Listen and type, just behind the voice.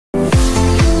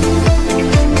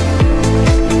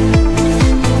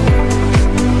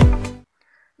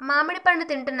పండు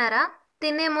తింటున్నారా?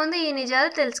 తినే ముందు ఈ నిజాలు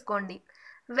తెలుసుకోండి.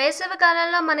 వేసవి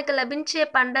కాలంలో మనకు లభించే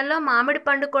పండ్లలో మామిడి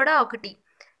పండు కూడా ఒకటి.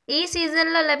 ఈ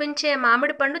సీజన్లో లభించే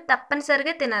మామిడి పండు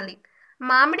తప్పనిసరిగా తినాలి.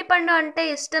 మామిడి పండు అంటే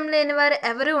ఇష్టం లేని వారు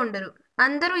ఎవరూ ఉండరు.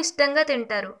 అందరూ ఇష్టంగా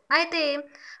తింటారు. అయితే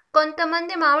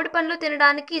కొంతమంది మామిడి పండ్లు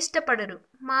తినడానికి ఇష్టపడరు.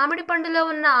 మామిడి పండులో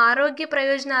ఉన్న ఆరోగ్య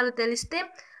ప్రయోజనాలు తెలిస్తే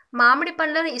మామిడి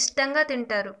పండ్లను ఇష్టంగా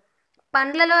తింటారు.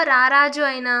 పండ్లలో రారాజు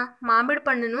అయిన మామిడి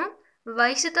పండును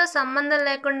వయసుతో సంబంధం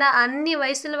లేకుండా అన్ని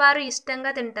వయసుల వారు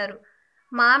ఇష్టంగా తింటారు.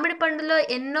 మామిడి పండులో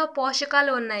ఎన్నో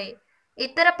పోషకాలు ఉన్నాయి.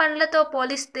 ఇతర పండ్లతో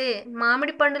పోలిస్తే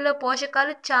మామిడి పండులో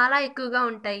పోషకాలు చాలా ఎక్కువగా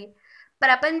ఉంటాయి.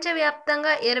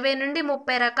 ప్రపంచవ్యాప్తంగా 20 నుండి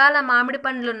 30 రకాల మామిడి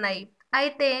పండ్లున్నాయి.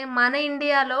 అయితే మన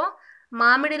ఇండియాలో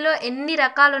మామిడిలో ఎన్ని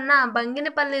రకాలున్నా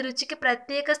బంగినపల్లి రుచికి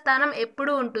ప్రత్యేక స్థానం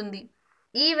ఎప్పుడూ ఉంటుంది.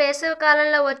 ఈ వేసవి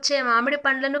కాలంలో వచ్చే మామిడి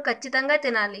పండ్లను ఖచ్చితంగా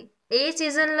తినాలి. ఏ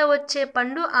సీజన్లో వచ్చే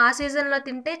పండు ఆ సీజన్లో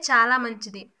తింటే చాలా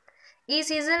మంచిది. ఈ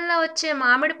సీజన్లో వచ్చే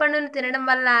మామిడి పండును తినడం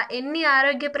వల్ల ఎన్ని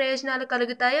ఆరోగ్య ప్రయోజనాలు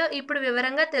కలుగుతాయో ఇప్పుడు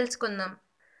వివరంగా తెలుసుకుందాం.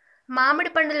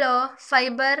 మామిడి పండులో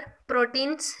fibre,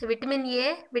 proteins, vitamin A,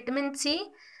 vitamin C,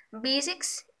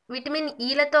 B6, vitamin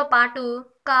ఈలతో పాటు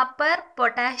కాపర్,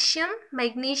 పొటాషియం,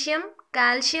 మెగ్నీషియం,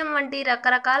 కాల్షియం వంటి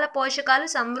రకరకాల పోషకాలు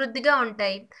సమృద్ధిగా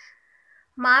ఉంటాయి.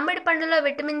 మామిడి పండులో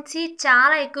విటమిన్ సి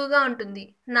చాలా ఎక్కువగా ఉంటుంది.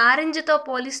 నారింజతో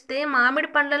పోలిస్తే మామిడి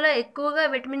పండ్లలో ఎక్కువగా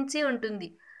విటమిన్ సి ఉంటుంది.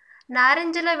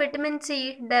 నారింజలో విటమిన్ సి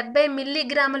 70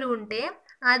 మిల్లీగ్రాములు ఉంటే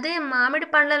అదే మామిడి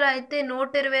పండ్లలో అయితే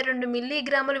 122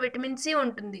 మిల్లీగ్రాములు విటమిన్ సి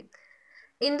ఉంటుంది.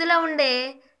 ఇందులో ఉండే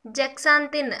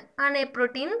జెక్సాంతిన్ అనే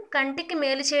ప్రోటీన్ కంటికి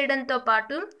మేలు చేయడంతో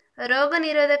పాటు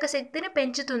రోగనిరోధక శక్తిని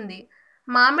పెంచుతుంది.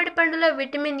 మామిడి పండులో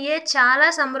విటమిన్ ఏ చాలా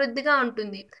సమృద్ధిగా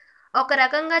ఉంటుంది. ఒక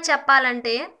రకంగా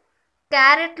చెప్పాలంటే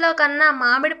క్యారెట్లో కన్నా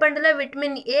మామిడి పండులో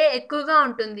విటమిన్ ఏ ఎక్కువగా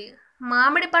ఉంటుంది.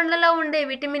 మామిడి పండ్లలో ఉండే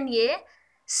విటమిన్ ఏ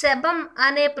సెబమ్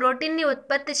అనే ప్రోటీన్ని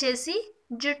ఉత్పత్తి చేసి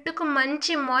జుట్టుకు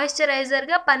మంచి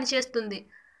మాయిశ్చరైజర్గా పనిచేస్తుంది.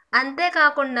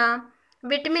 అంతేకాకుండా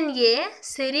విటమిన్ ఏ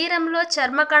శరీరంలో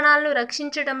చర్మ కణాలను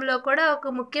రక్షించడంలో కూడా ఒక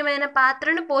ముఖ్యమైన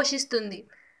పాత్రను పోషిస్తుంది.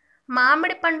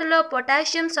 మామిడి పండులో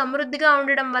పొటాషియం సమృద్ధిగా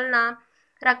ఉండడం వలన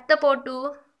రక్తపోటు,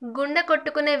 గుండె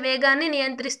కొట్టుకునే వేగాన్ని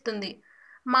నియంత్రిస్తుంది.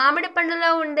 మామిడి పండులో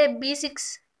ఉండే బి6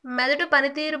 మెదడు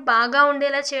పనితీరు బాగా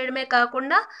ఉండేలా చేయడమే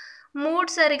కాకుండా మూడ్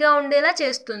సరిగా ఉండేలా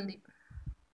చేస్తుంది.